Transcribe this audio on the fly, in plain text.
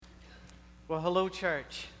Well, hello,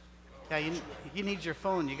 church. Yeah, you need your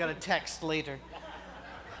phone. You got to text later.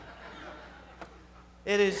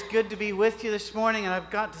 It is good to be with you this morning, and I've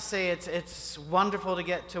got to say it's wonderful to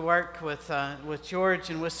get to work with George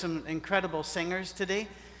and with some incredible singers today.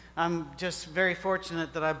 I'm just very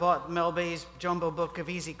fortunate that I bought Mel Bay's jumbo book of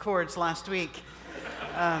easy chords last week.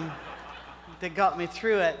 That got me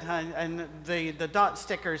through it, and the dot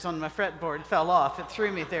stickers on my fretboard fell off. It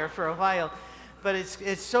threw me there for a while. But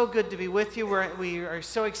it's so good to be with you. We are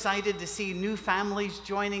so excited to see new families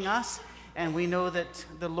joining us, and we know that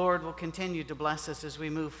the Lord will continue to bless us as we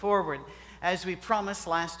move forward. As we promised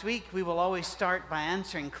last week, we will always start by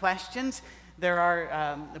answering questions. There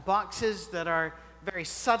are boxes that are very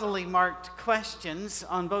subtly marked questions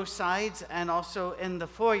on both sides and also in the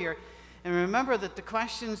foyer. And remember that the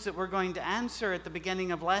questions that we're going to answer at the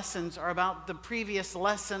beginning of lessons are about the previous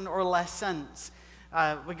lesson or lessons.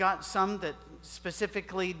 We got some that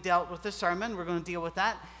specifically dealt with the sermon. We're going to deal with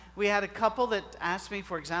that. We had a couple that asked me,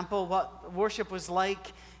 for example, what worship was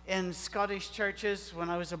like in Scottish churches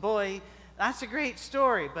when I was a boy. That's a great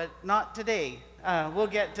story, but not today. We'll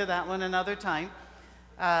get to that one another time.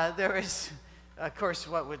 There is, of course,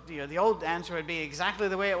 the old answer would be exactly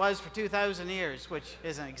the way it was for 2,000 years, which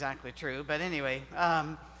isn't exactly true. But anyway,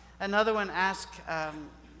 another one asked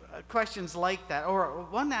questions like that, or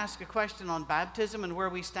one asked a question on baptism and where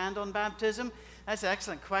we stand on baptism. That's an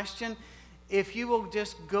excellent question. If you will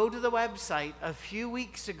just go to the website, a few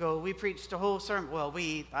weeks ago we preached a whole sermon. Well,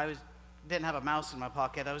 didn't have a mouse in my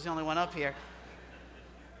pocket. I was the only one up here.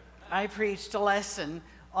 I preached a lesson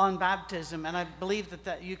on baptism, and I believe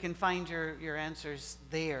that you can find your answers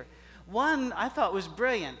there. One I thought was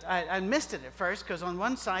brilliant. I missed it at first because on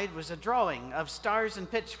one side was a drawing of stars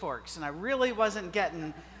and pitchforks, and I really wasn't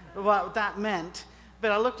getting what that meant.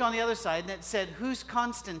 But I looked on the other side, and it said, "Who's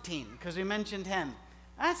Constantine?" Because we mentioned him.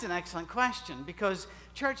 That's an excellent question, because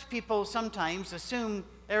church people sometimes assume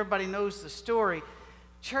everybody knows the story.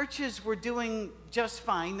 Churches were doing just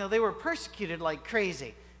fine. Now, they were persecuted like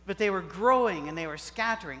crazy, but they were growing and they were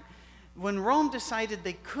scattering. When Rome decided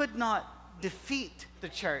they could not defeat the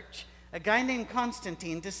church, a guy named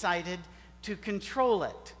Constantine decided to control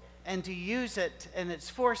it and to use it and its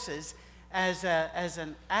forces as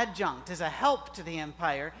an adjunct, as a help to the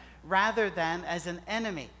empire, rather than as an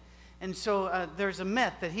enemy. And so there's a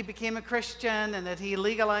myth that he became a Christian and that he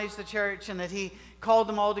legalized the church and that he called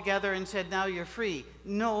them all together and said, "Now you're free."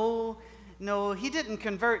 No, he didn't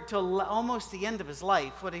convert till almost the end of his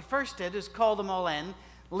life. What he first did is call them all in,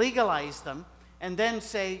 legalize them, and then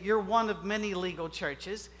say, "You're one of many legal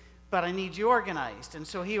churches, but I need you organized." And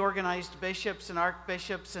so he organized bishops and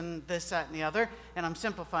archbishops and this, that, and the other. And I'm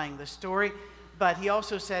simplifying the story. But he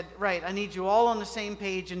also said, "Right, I need you all on the same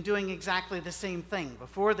page and doing exactly the same thing."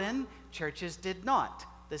 Before then, churches did not.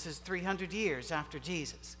 This is 300 years after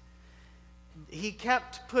Jesus. He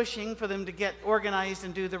kept pushing for them to get organized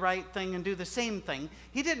and do the right thing and do the same thing.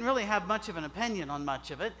 He didn't really have much of an opinion on much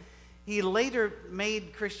of it. He later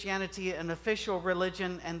made Christianity an official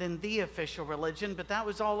religion and then the official religion, but that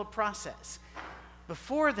was all a process.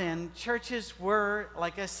 Before then, churches were,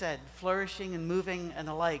 like I said, flourishing and moving and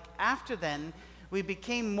alike. After then, we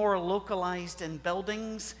became more localized in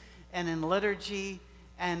buildings and in liturgy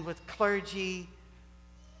and with clergy.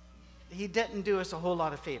 He didn't do us a whole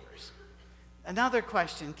lot of favors. Another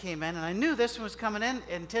question came in, and I knew this one was coming in,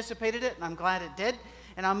 anticipated it, and I'm glad it did.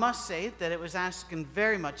 And I must say that it was asking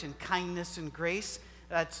very much in kindness and grace.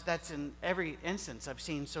 That's in every instance I've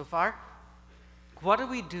seen so far. What do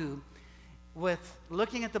we do with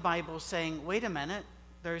looking at the Bible saying, wait a minute,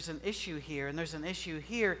 there's an issue here and there's an issue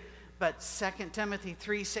here, but 2 Timothy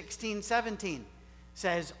 3:16, 17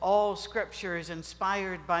 says all Scripture is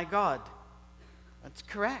inspired by God. That's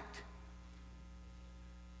correct.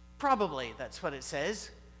 Probably that's what it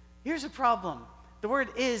says. Here's a problem. The word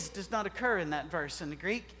 "is" does not occur in that verse in the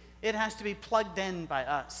Greek. It has to be plugged in by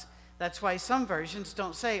us. That's why some versions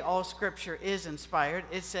don't say all Scripture is inspired.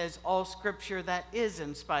 It says all Scripture that is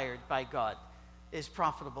inspired by God is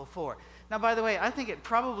profitable for. Now, by the way, I think it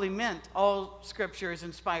probably meant all Scripture is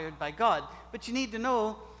inspired by God. But you need to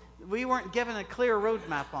know we weren't given a clear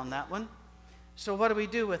roadmap on that one. So what do we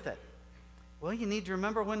do with it? Well, you need to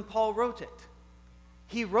remember when Paul wrote it.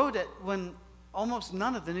 He wrote it when almost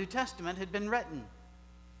none of the New Testament had been written.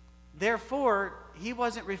 Therefore, he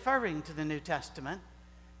wasn't referring to the New Testament.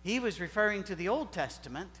 He was referring to the Old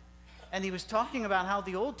Testament, and he was talking about how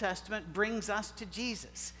the Old Testament brings us to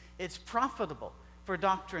Jesus. It's profitable for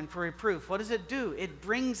doctrine, for reproof. What does it do? It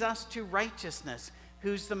brings us to righteousness.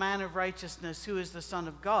 Who's the man of righteousness? Who is the Son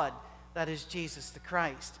of God? That is Jesus the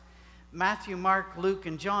Christ. Matthew, Mark, Luke,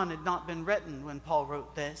 and John had not been written when Paul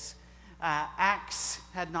wrote this. Acts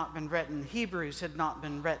had not been written. Hebrews had not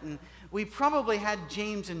been written. We probably had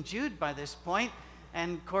James and Jude by this point.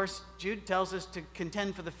 And of course, Jude tells us to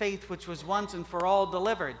contend for the faith which was once and for all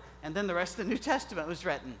delivered. And then the rest of the New Testament was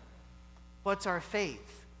written. What's our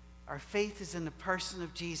faith? Our faith is in the person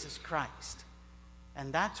of Jesus Christ.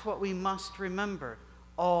 And that's what we must remember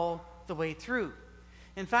all the way through.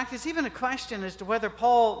 In fact, it's even a question as to whether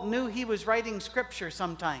Paul knew he was writing Scripture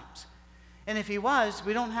sometimes. And if he was,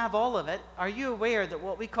 we don't have all of it. Are you aware that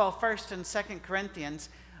what we call 1st and 2nd Corinthians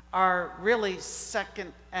are really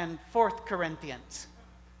 2nd and 4th Corinthians?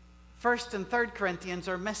 1st and 3rd Corinthians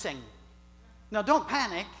are missing. Now, don't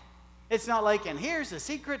panic. It's not like, and here's the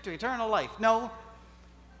secret to eternal life. No.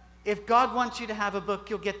 If God wants you to have a book,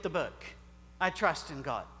 you'll get the book. I trust in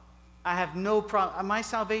God. I have no problem. My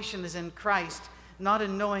salvation is in Christ, not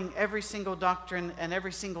in knowing every single doctrine and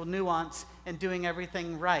every single nuance and doing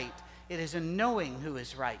everything right. It is in knowing who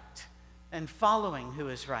is right and following who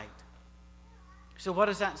is right. So what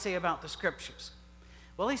does that say about the Scriptures?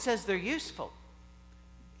 Well, he says they're useful.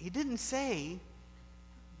 He didn't say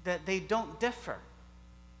that they don't differ,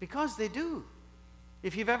 because they do.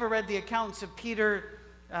 If you've ever read the accounts of Peter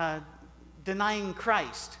denying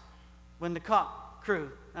Christ when the cock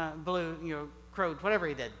crowed, whatever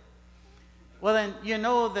he did, well, then you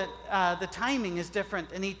know that the timing is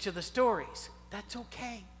different in each of the stories. That's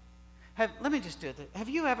okay. Let me just do this. Have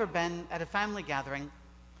you ever been at a family gathering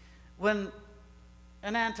when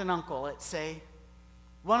an aunt and uncle, let's say,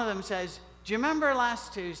 one of them says, do you remember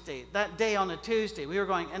last Tuesday, that day on a Tuesday, we were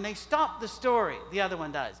going, and they stopped the story, the other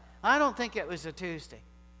one does. I don't think it was a Tuesday.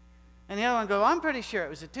 And the other one goes, I'm pretty sure it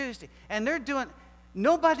was a Tuesday. And they're doing,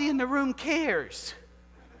 nobody in the room cares.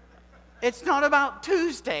 It's not about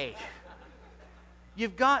Tuesday.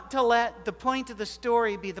 You've got to let the point of the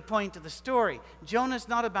story be the point of the story. Jonah's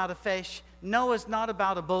not about a fish. Noah's not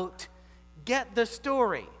about a boat. Get the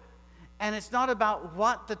story. And it's not about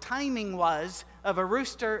what the timing was of a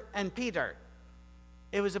rooster and Peter.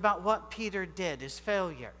 It was about what Peter did, his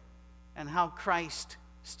failure, and how Christ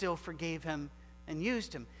still forgave him and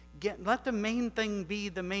used him. Let the main thing be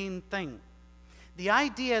the main thing. The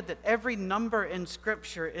idea that every number in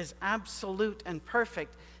Scripture is absolute and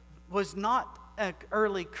perfect was not an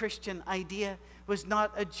early Christian idea, was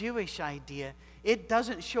not a Jewish idea. It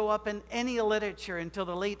doesn't show up in any literature until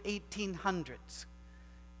the late 1800s.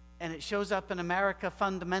 And it shows up in America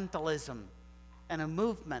fundamentalism and a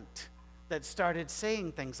movement that started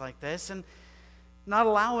saying things like this and not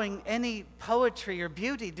allowing any poetry or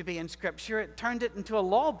beauty to be in Scripture. It turned it into a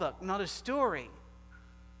law book, not a story.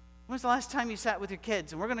 When was the last time you sat with your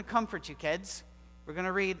kids? And we're going to comfort you, kids. We're going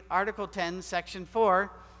to read Article 10, Section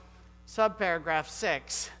 4, subparagraph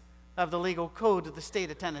 6 of the legal code of the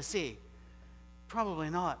state of Tennessee.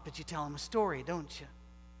 Probably not, but you tell them a story, don't you?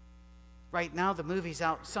 Right now, the movie's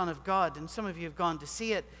out, Son of God, and some of you have gone to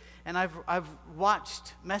see it, and I've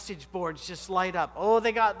watched message boards just light up. Oh,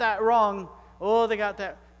 they got that wrong. Oh, they got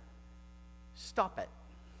that. Stop it.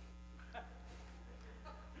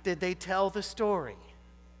 Did they tell the story?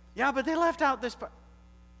 Yeah, but they left out this part.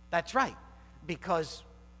 That's right, because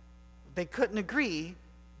they couldn't agree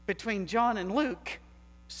between John and Luke,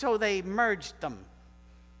 so they merged them.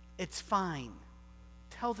 It's fine.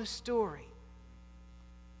 Tell the story.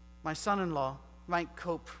 My son-in-law, Mike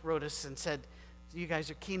Cope, wrote us and said, you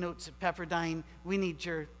guys are keynotes at Pepperdine. We need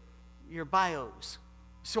your bios.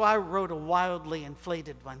 So I wrote a wildly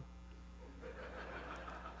inflated one.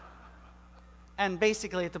 And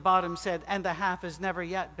basically at the bottom said, and the half has never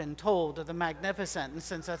yet been told of the magnificent. And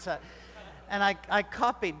since that's and I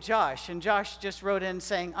copied Josh, and Josh just wrote in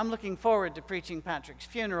saying, I'm looking forward to preaching Patrick's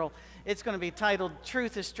funeral. It's going to be titled,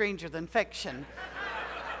 Truth is Stranger Than Fiction.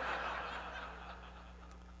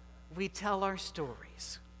 We tell our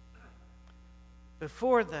stories.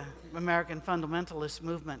 Before the American fundamentalist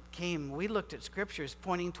movement came, we looked at Scriptures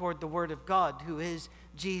pointing toward the Word of God, who is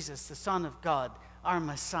Jesus, the Son of God, our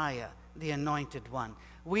Messiah, the Anointed One.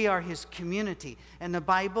 We are His community, and the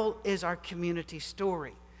Bible is our community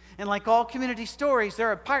story. And like all community stories, there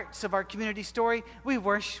are parts of our community story we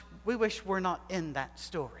wish we're not in that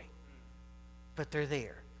story, but they're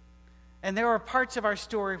there. And there are parts of our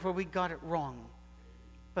story where we got it wrong,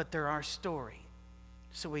 but they're our story,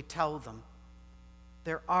 so we tell them.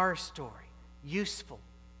 They're our story, useful,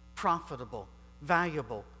 profitable,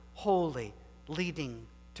 valuable, holy, leading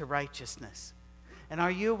to righteousness. And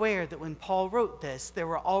are you aware that when Paul wrote this, there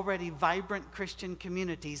were already vibrant Christian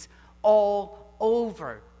communities all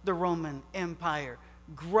over the Roman Empire,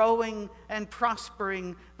 growing and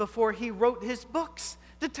prospering before he wrote his books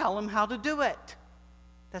to tell them how to do it?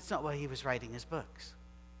 That's not why he was writing his books.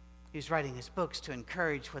 He's writing his books to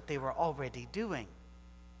encourage what they were already doing.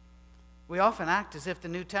 We often act as if the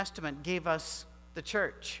New Testament gave us the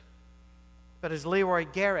church. But as Leroy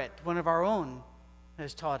Garrett, one of our own,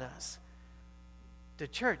 has taught us, the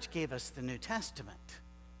church gave us the New Testament,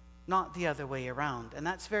 not the other way around. And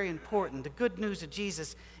that's very important. The good news of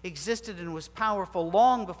Jesus existed and was powerful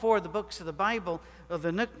long before the books of the Bible, or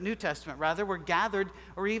the New Testament rather, were gathered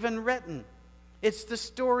or even written. It's the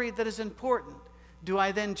story that is important. Do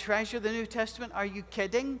I then treasure the New Testament? Are you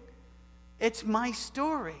kidding? It's my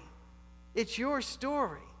story. It's your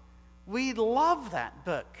story. We love that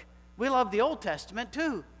book. We love the Old Testament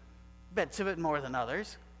too. Bits of it more than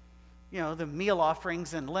others. You know, the meal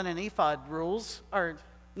offerings and linen ephod rules are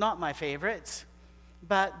not my favorites,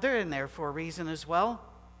 but they're in there for a reason as well.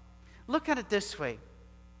 Look at it this way.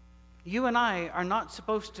 You and I are not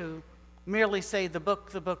supposed to merely say the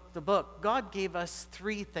book, the book, the book. God gave us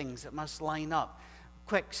 3 things that must line up.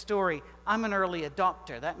 Quick story. I'm an early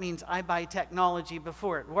adopter. That means I buy technology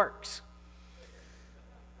before it works.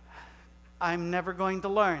 I'm never going to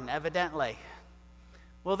learn, evidently.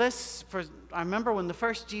 Well, I remember when the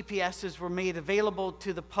first GPSs were made available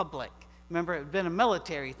to the public. Remember, it had been a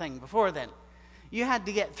military thing before then. You had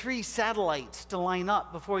to get 3 satellites to line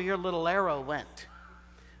up before your little arrow went,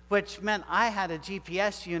 which meant I had a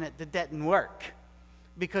GPS unit that didn't work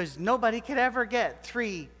because nobody could ever get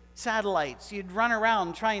 3 satellites. You'd run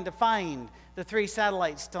around trying to find the 3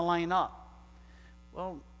 satellites to line up.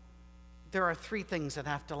 Well, there are 3 things that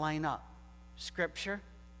have to line up: Scripture,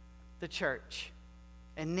 the church,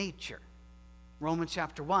 and nature. Romans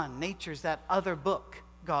chapter 1, nature is that other book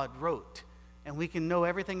God wrote. And we can know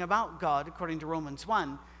everything about God, according to Romans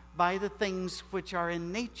 1, by the things which are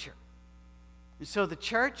in nature. And so the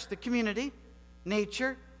church, the community,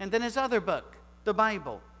 nature, and then his other book, the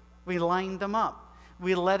Bible. We line them up.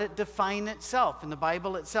 We let it define itself. And the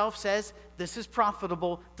Bible itself says, this is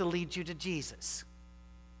profitable to lead you to Jesus.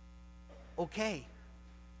 Okay,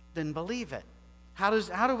 then believe it.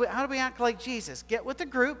 How do we act like Jesus? Get with the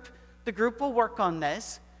group. The group will work on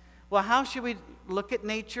this. Well, how should we look at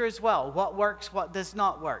nature as well? What works, what does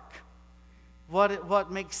not work?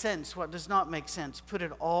 What makes sense, what does not make sense? Put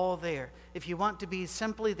it all there. If you want to be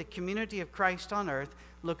simply the community of Christ on earth,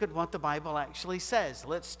 look at what the Bible actually says.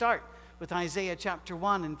 Let's start with Isaiah chapter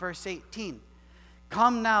 1 and verse 18.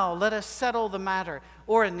 Come now, let us settle the matter.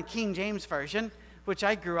 Or in the King James Version, which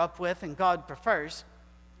I grew up with and God prefers,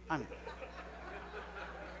 I'm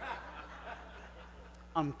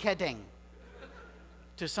kidding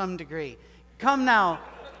to some degree. Come now,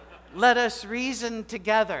 let us reason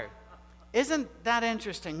together. Isn't that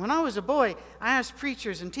interesting? When I was a boy, I asked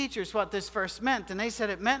preachers and teachers what this verse meant, and they said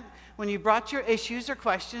it meant when you brought your issues or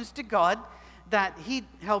questions to God, that he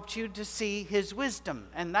helped you to see his wisdom.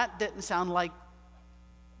 And that didn't sound like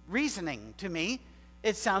reasoning to me.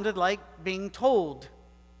 It sounded like being told,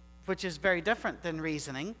 which is very different than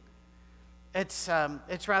reasoning. It's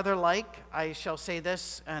rather like, I shall say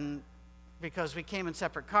this, and because we came in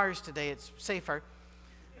separate cars today, it's safer.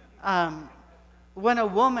 When a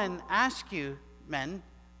woman asks you, men,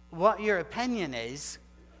 what your opinion is,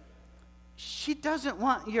 she doesn't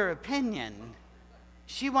want your opinion.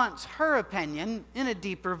 She wants her opinion in a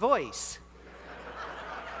deeper voice.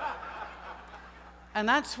 And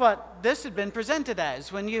that's what this had been presented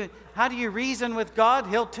as. How do you reason with God?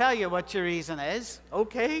 He'll tell you what your reason is.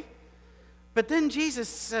 Okay. But then Jesus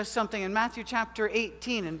says something in Matthew chapter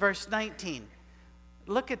 18 and verse 19.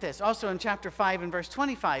 Look at this. Also in chapter 5 and verse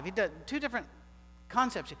 25. He does 2 different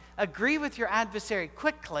concepts. Agree with your adversary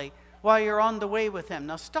quickly while you're on the way with him.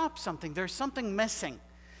 Now stop something. There's something missing.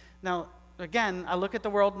 Now, again, I look at the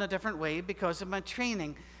world in a different way because of my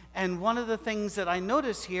training. And one of the things that I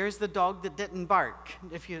notice here is the dog that didn't bark.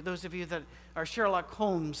 Those of you that are Sherlock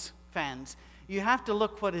Holmes fans, you have to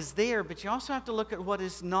look what is there, but you also have to look at what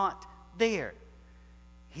is not there.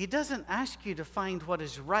 He doesn't ask you to find what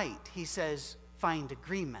is right. He says, find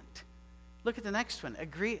agreement. Look at the next one.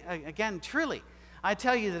 Agree again, truly. I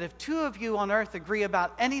tell you that if 2 of you on earth agree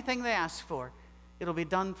about anything they ask for, it'll be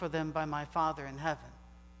done for them by my Father in heaven.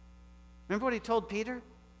 Remember what he told Peter?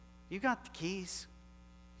 You got the keys.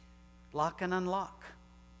 Lock and unlock.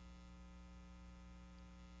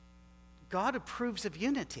 God approves of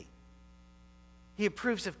unity. He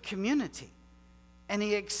approves of community. And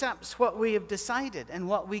he accepts what we have decided and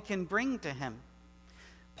what we can bring to him.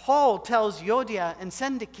 Paul tells Euodia and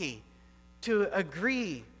Syntyche to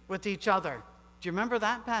agree with each other. Do you remember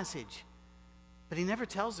that passage? But he never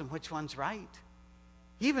tells them which one's right.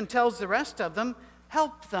 He even tells the rest of them,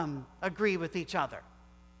 help them agree with each other.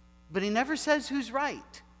 But he never says who's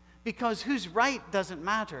right, because who's right doesn't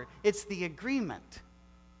matter. It's the agreement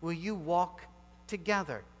will you walk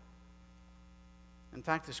together? In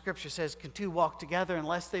fact, the scripture says, can two walk together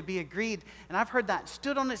unless they be agreed? And I've heard that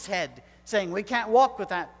stood on its head, saying, we can't walk with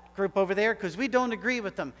that group over there because we don't agree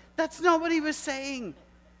with them. That's not what he was saying.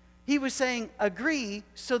 He was saying, agree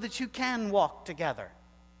so that you can walk together.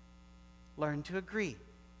 Learn to agree.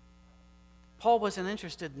 Paul wasn't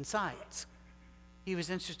interested in sides. He was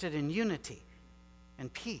interested in unity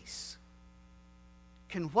and peace.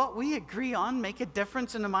 Can what we agree on make a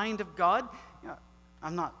difference in the mind of God?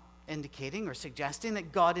 I'm not indicating or suggesting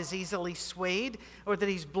that God is easily swayed or that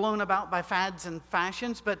he's blown about by fads and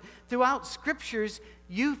fashions, but throughout scriptures,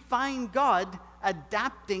 you find God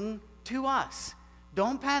adapting to us.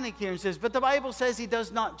 Don't panic here and says, but the Bible says he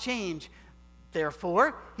does not change.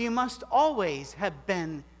 Therefore, he must always have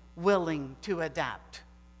been willing to adapt.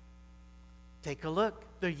 Take a look.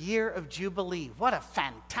 The year of Jubilee. What a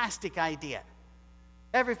fantastic idea.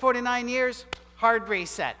 Every 49 years, hard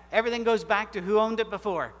reset. Everything goes back to who owned it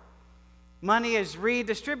before. Money is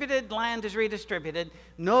redistributed, land is redistributed.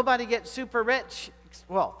 Nobody gets super rich,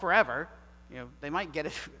 well, forever. They might get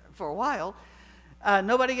it for a while.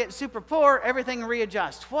 Nobody gets super poor, everything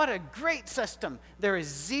readjusts. What a great system. There is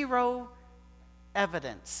zero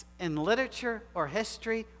evidence in literature or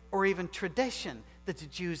history or even tradition that the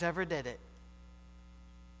Jews ever did it.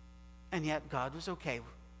 And yet God was okay.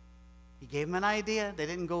 He gave them an idea, they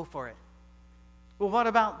didn't go for it. Well, what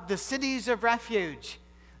about the cities of refuge?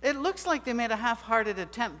 It looks like they made a half-hearted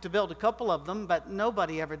attempt to build a couple of them, but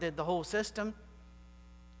nobody ever did the whole system.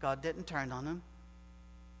 God didn't turn on them.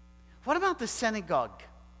 What about the synagogue?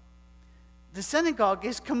 The synagogue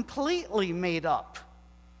is completely made up.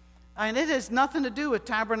 And it has nothing to do with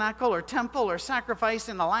tabernacle or temple or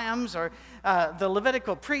sacrificing the lambs or the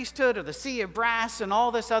Levitical priesthood or the sea of brass and all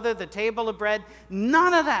this other, the table of bread.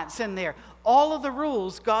 None of that's in there. All of the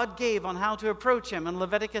rules God gave on how to approach him in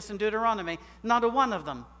Leviticus and Deuteronomy, not a one of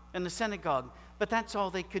them in the synagogue. But that's all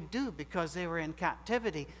they could do because they were in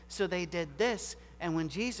captivity. So they did this. And when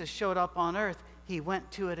Jesus showed up on earth, he went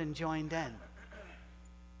to it and joined in.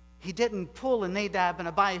 He didn't pull a Nadab and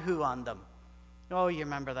Abihu on them. Oh, you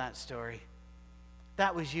remember that story.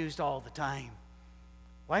 That was used all the time.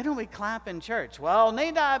 Why don't we clap in church? Well,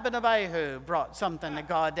 Nadab and Abihu brought something that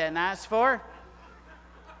God didn't ask for.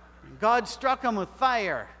 God struck them with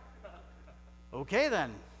fire. Okay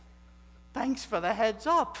then. Thanks for the heads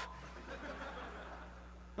up.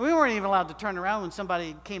 We weren't even allowed to turn around when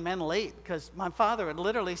somebody came in late because my father would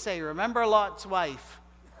literally say, remember Lot's wife.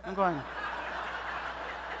 I'm going...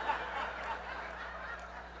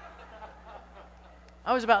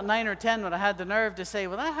 I was about 9 or 10 when I had the nerve to say,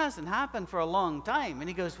 well, that hasn't happened for a long time. And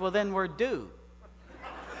he goes, well, then we're due.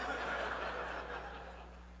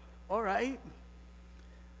 All right.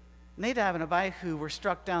 Nadab and Abihu were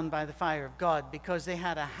struck down by the fire of God because they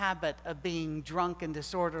had a habit of being drunk and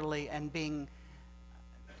disorderly and being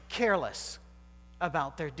careless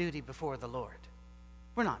about their duty before the Lord.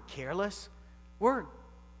 We're not careless. We're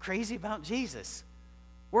crazy about Jesus.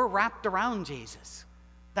 We're wrapped around Jesus.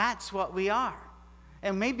 That's what we are.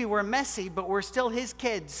 And maybe we're messy, but we're still his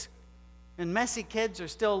kids. And messy kids are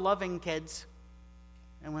still loving kids.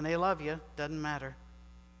 And when they love you, doesn't matter.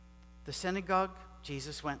 The synagogue,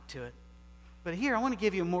 Jesus went to it. But here, I want to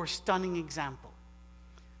give you a more stunning example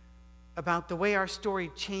about the way our story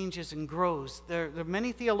changes and grows. There are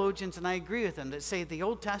many theologians, and I agree with them, that say the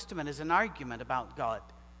Old Testament is an argument about God.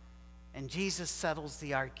 And Jesus settles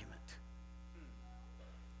the argument.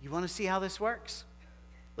 You want to see how this works?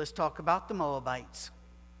 Let's talk about the Moabites.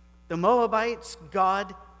 The Moabites,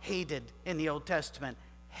 God hated in the Old Testament.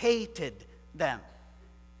 Hated them.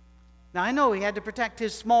 Now, I know he had to protect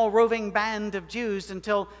his small roving band of Jews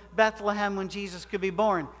until Bethlehem when Jesus could be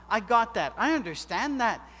born. I got that. I understand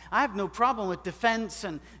that. I have no problem with defense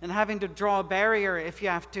and having to draw a barrier if you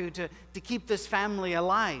have to keep this family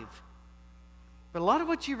alive. But a lot of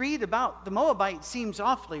what you read about the Moabites seems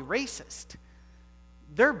awfully racist.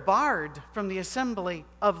 They're barred from the assembly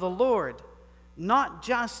of the Lord, not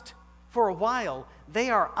just for a while. They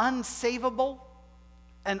are unsavable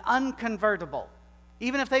and unconvertible.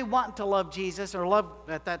 Even if they want to love Jesus or love,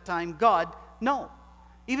 at that time, God, no.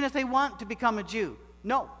 Even if they want to become a Jew,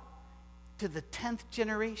 no. To the 10th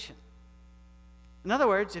generation. In other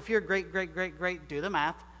words, if you're great, do the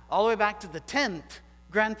math, all the way back to the 10th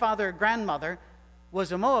grandfather or grandmother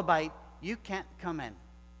was a Moabite, you can't come in.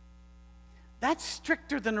 That's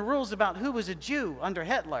stricter than the rules about who was a Jew under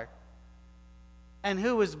Hitler and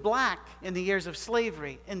who was black in the years of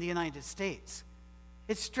slavery in the United States.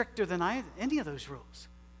 It's stricter than any of those rules.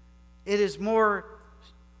 It is more,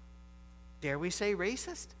 dare we say,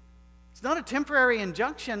 racist. It's not a temporary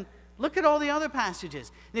injunction. Look at all the other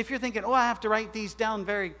passages. And if you're thinking, oh, I have to write these down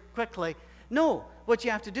very quickly. No, what you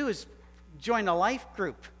have to do is join a life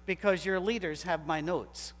group, because your leaders have my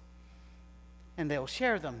notes. And they'll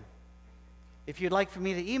share them. If you'd like for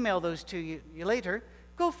me to email those to you later,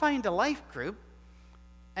 go find a life group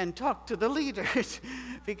and talk to the leaders,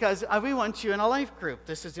 because we want you in a life group.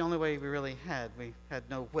 This is the only way we really had. We had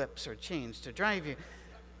no whips or chains to drive you.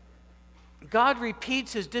 God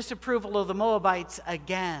repeats his disapproval of the Moabites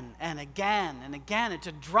again and again and again. It's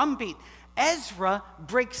a drumbeat. Ezra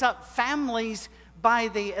breaks up families by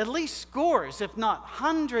the at least scores, if not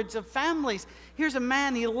hundreds of families. Here's a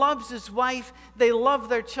man, he loves his wife, they love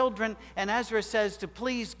their children, and Ezra says, to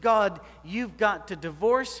please God, you've got to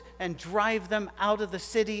divorce and drive them out of the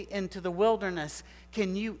city into the wilderness.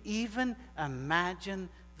 Can you even imagine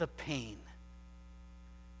the pain,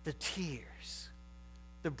 the tears,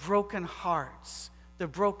 the broken hearts, the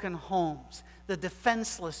broken homes, the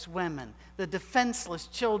defenseless women, the defenseless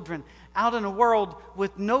children, out in a world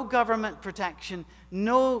with no government protection,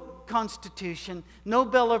 no constitution, no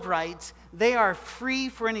Bill of Rights? They are free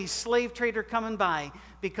for any slave trader coming by,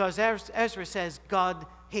 because Ezra says God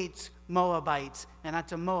hates Moabites, and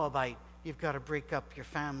that's a Moabite. You've got to break up your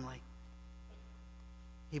family.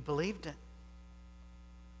 He believed it.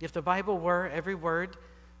 If the Bible were every word,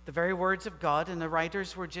 the very words of God, and the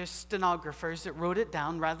writers were just stenographers that wrote it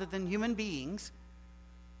down rather than human beings,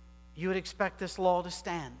 you would expect this law to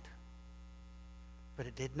stand. But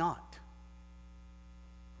it did not.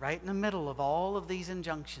 Right in the middle of all of these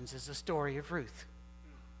injunctions is the story of Ruth.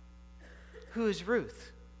 Who is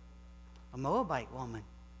Ruth? A Moabite woman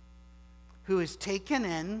who is taken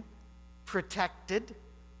in, protected,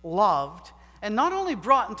 loved, and not only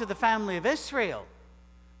brought into the family of Israel,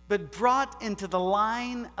 but brought into the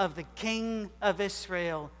line of the king of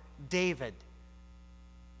Israel, David,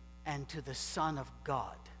 and to the Son of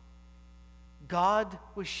God. God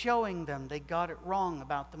was showing them they got it wrong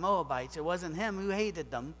about the Moabites. It wasn't him who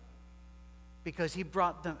hated them, because he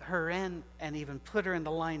brought her in and even put her in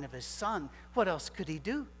the line of his son. What else could he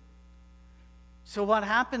do? So what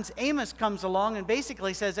happens? Amos comes along and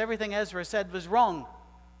basically says everything Ezra said was wrong.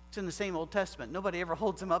 It's in the same Old Testament. Nobody ever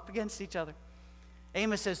holds them up against each other.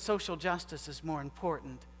 Amos says social justice is more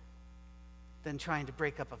important than trying to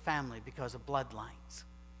break up a family because of bloodlines.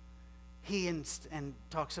 He and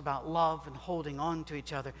talks about love and holding on to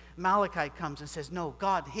each other. Malachi comes and says, no,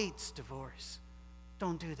 God hates divorce.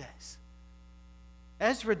 Don't do this.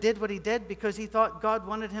 Ezra did what he did because he thought God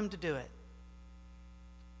wanted him to do it.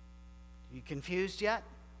 You confused yet?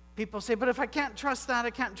 People say, but if I can't trust that,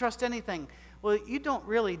 I can't trust anything. Well, you don't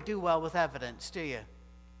really do well with evidence, do you?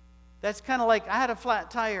 That's kind of like, I had a flat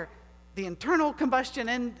tire. The internal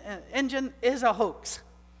combustion engine is a hoax.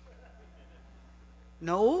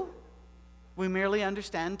 No, we merely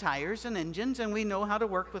understand tires and engines, and we know how to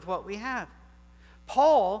work with what we have.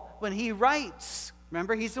 Paul, when he writes,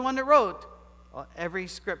 remember, he's the one that wrote every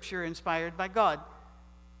scripture inspired by God.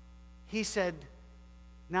 He said,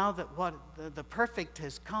 now that what the perfect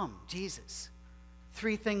has come, Jesus,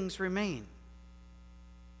 three things remain: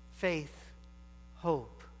 faith,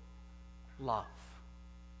 hope, love.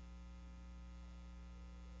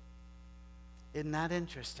 Isn't that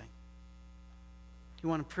interesting? You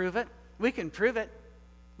want to prove it? We can prove it.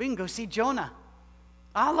 We can go see Jonah.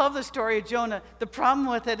 I love the story of Jonah. The problem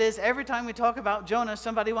with it is every time we talk about Jonah,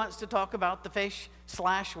 somebody wants to talk about the fish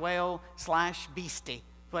 / whale / beastie,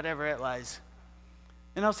 whatever it was.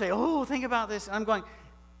 And they'll say, oh, think about this. And I'm going,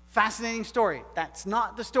 fascinating story. That's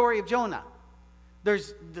not the story of Jonah.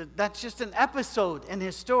 That's just an episode in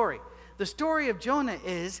his story. The story of Jonah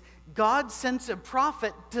is God sends a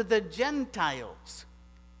prophet to the Gentiles.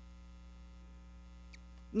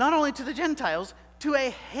 Not only to the Gentiles, to a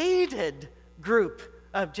hated group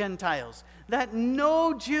of Gentiles that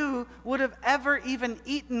no Jew would have ever even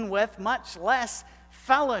eaten with, much less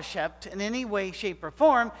fellowshipped in any way, shape, or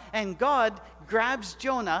form. And God grabs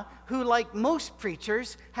Jonah, who, like most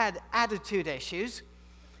preachers, had attitude issues,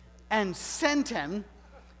 and sent him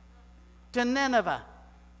to Nineveh.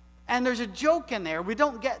 And there's a joke in there. We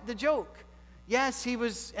don't get the joke. Yes, he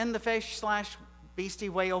was in the fish / beastie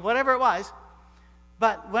whale, whatever it was.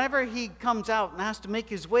 But whenever he comes out and has to make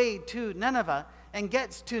his way to Nineveh and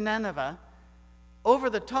gets to Nineveh, over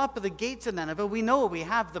the top of the gates of Nineveh, we know we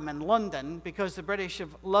have them in London because the British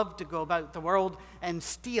have loved to go about the world and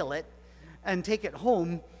steal it and take it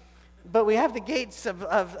home. But we have the gates of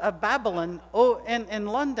Babylon in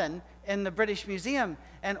London in the British Museum.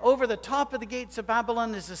 And over the top of the gates of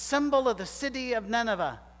Babylon is a symbol of the city of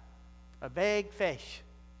Nineveh, a big fish.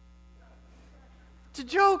 It's a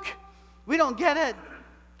joke. We don't get it.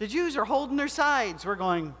 The Jews are holding their sides. We're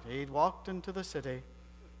going, he'd walked into the city.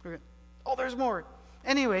 We're going, oh, there's more.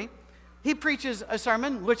 Anyway, he preaches a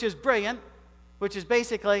sermon, which is brilliant, which is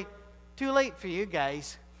basically, too late for you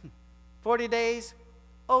guys. 40 days,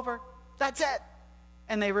 over, that's it.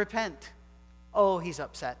 And they repent. Oh, he's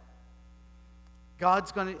upset.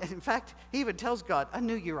 God's going to, in fact, he even tells God, I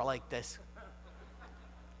knew you were like this.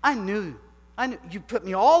 I knew. You put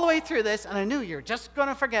me all the way through this, and I knew you were just going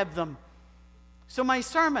to forgive them. So my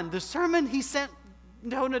sermon, the sermon he sent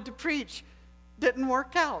Jonah to preach, didn't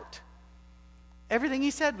work out. Everything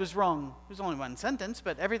he said was wrong. It was only one sentence,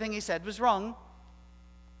 but everything he said was wrong.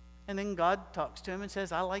 And then God talks to him and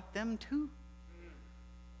says, I like them too.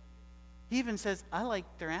 He even says, I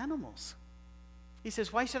like their animals. He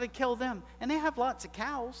says, why should I kill them? And they have lots of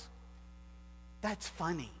cows. That's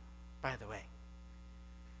funny, by the way.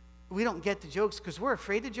 We don't get the jokes because we're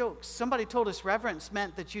afraid of jokes. Somebody told us reverence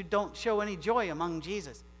meant that you don't show any joy among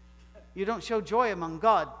Jesus. You don't show joy among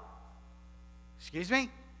God. Excuse me?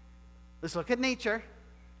 Let's look at nature.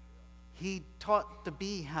 He taught the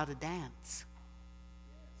bee how to dance.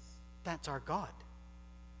 That's our God.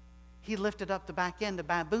 He lifted up the back end of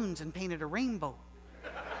baboons and painted a rainbow.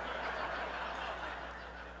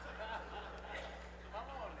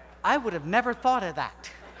 I would have never thought of that.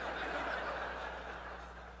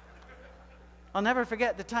 I'll never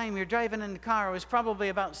forget the time you're driving in the car. I was probably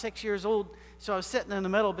about 6 years old, so I was sitting in the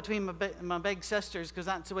middle between my big sisters, because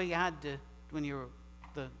that's the way you had to when you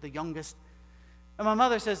were the youngest. And my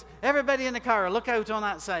mother says, everybody in the car, look out on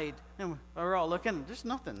that side. And we're all looking, there's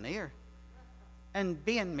nothing there. And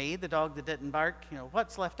being me, the dog that didn't bark,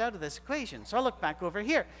 what's left out of this equation? So I looked back over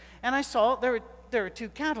here, and I saw there were two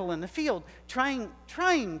cattle in the field trying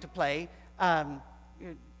to play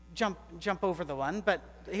jump over the one, but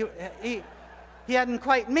he hadn't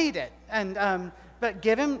quite made it. And but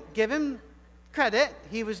give him credit.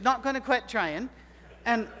 He was not going to quit trying.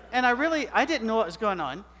 And I didn't know what was going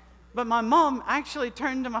on. But my mom actually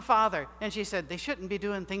turned to my father and she said, they shouldn't be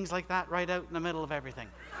doing things like that right out in the middle of everything.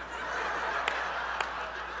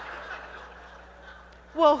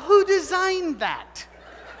 Well, who designed that?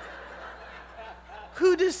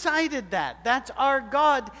 Who decided that? That's our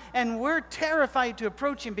God, and we're terrified to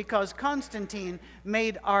approach him because Constantine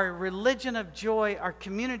made our religion of joy, our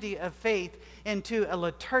community of faith, into a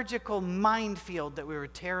liturgical minefield that we were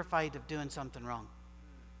terrified of doing something wrong.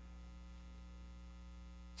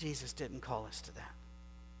 Jesus didn't call us to that.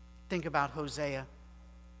 Think about Hosea.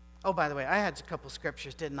 Oh, by the way, I had a couple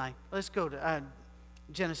scriptures, didn't I? Let's go to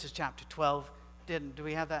Genesis chapter 12. Do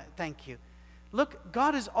we have that? Thank you. Look,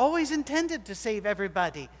 God has always intended to save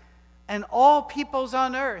everybody, and all peoples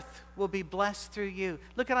on earth will be blessed through you.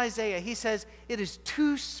 Look at Isaiah. He says, it is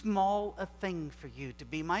too small a thing for you to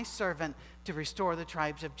be my servant to restore the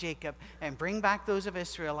tribes of Jacob and bring back those of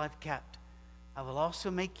Israel I've kept. I will also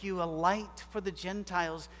make you a light for the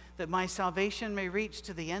Gentiles, that my salvation may reach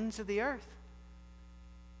to the ends of the earth.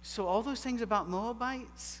 So all those things about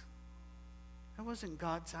Moabites, that wasn't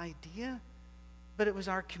God's idea. But it was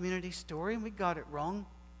our community story, and we got it wrong.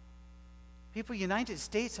 People, United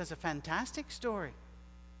States has a fantastic story,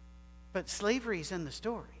 but slavery's in the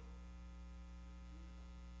story.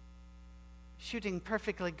 Shooting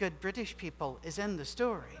perfectly good British people is in the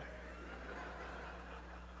story.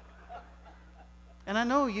 And I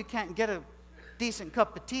know you can't get a decent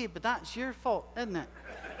cup of tea, but that's your fault, isn't it?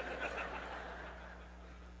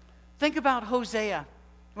 Think about Hosea.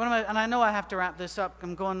 And I know I have to wrap this up.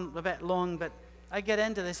 I'm going a bit long, but I get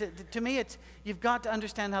into this. To me, you've got to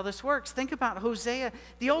understand how this works. Think about Hosea.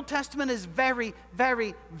 The Old Testament is very,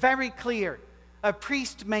 very, very clear. A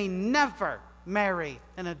priest may never marry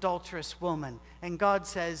an adulterous woman. And God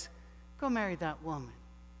says, go marry that woman.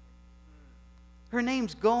 Her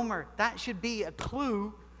name's Gomer. That should be a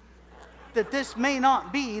clue that this may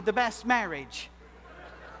not be the best marriage.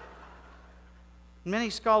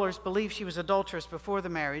 Many scholars believe she was adulterous before the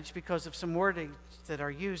marriage because of some wordings that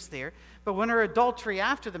are used there. But when her adultery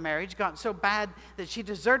after the marriage got so bad that she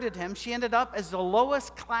deserted him, she ended up as the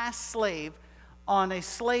lowest class slave on a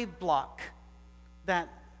slave block that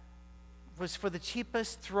was for the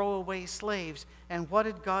cheapest throwaway slaves. And what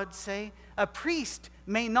did God say? A priest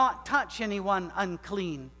may not touch anyone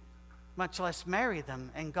unclean, much less marry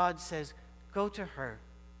them. And God says, go to her,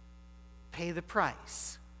 pay the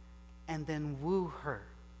price, and then woo her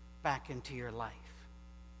back into your life.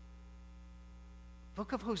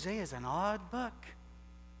 Book of Hosea is an odd book.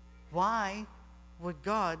 Why would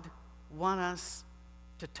God want us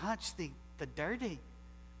to touch the dirty?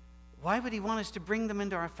 Why would he want us to bring them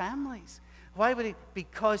into our families? Why would he?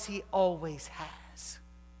 Because he always has.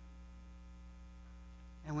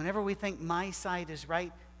 And whenever we think my side is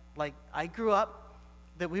right, like I grew up,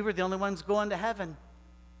 that we were the only ones going to heaven.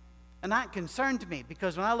 And that concerned me,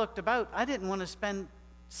 because when I looked about, I didn't want to spend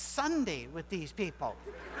Sunday with these people.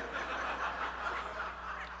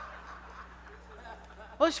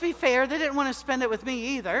 Well, let's be fair, they didn't want to spend it with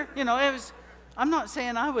me either. I'm not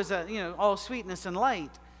saying I was all sweetness and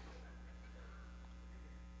light.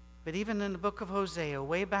 But even in the book of Hosea,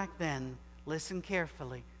 way back then, listen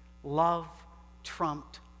carefully, love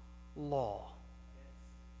trumped law.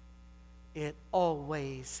 It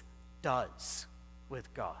always does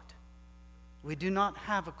with God. We do not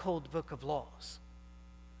have a cold book of laws.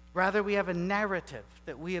 Rather, we have a narrative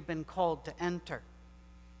that we have been called to enter.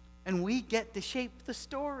 And we get to shape the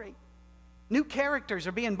story. New characters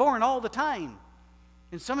are being born all the time.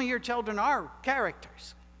 And some of your children are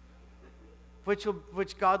characters,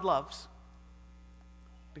 which God loves.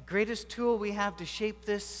 The greatest tool we have to shape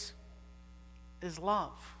this is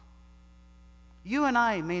love. You and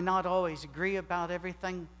I may not always agree about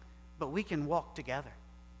everything, but we can walk together.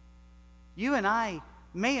 You and I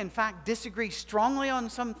may, in fact, disagree strongly on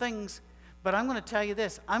some things, but I'm going to tell you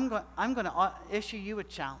this. I'm going to issue you a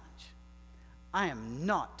challenge. I am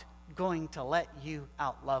not going to let you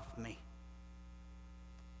outlove me.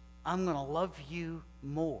 I'm going to love you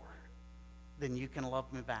more than you can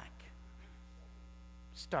love me back.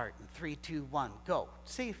 Start in 3, 2, 1, go.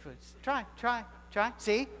 See if it's, try.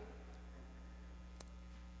 See?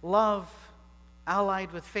 Love,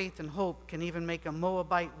 allied with faith and hope, can even make a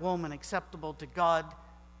Moabite woman acceptable to God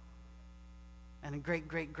and a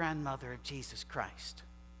great-great-grandmother of Jesus Christ.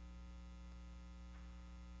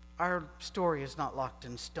 Our story is not locked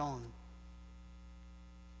in stone.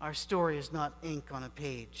 Our story is not ink on a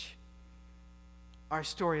page. Our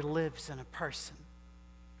story lives in a person.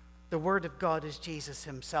 The Word of God is Jesus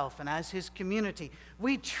himself, and as his community,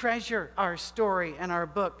 we treasure our story and our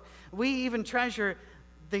book. We even treasure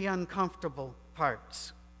the uncomfortable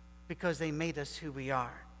parts because they made us who we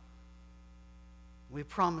are. We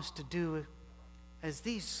promise to do as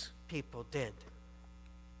these people did.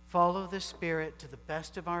 Follow the Spirit to the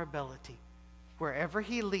best of our ability, wherever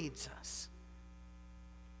he leads us.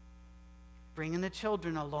 Bringing the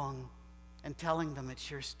children along and telling them it's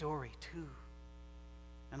your story too.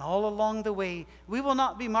 And all along the way, we will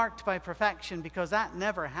not be marked by perfection, because that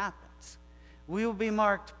never happens. We will be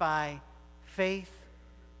marked by faith,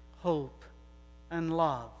 hope, and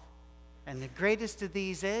love. And the greatest of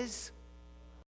these is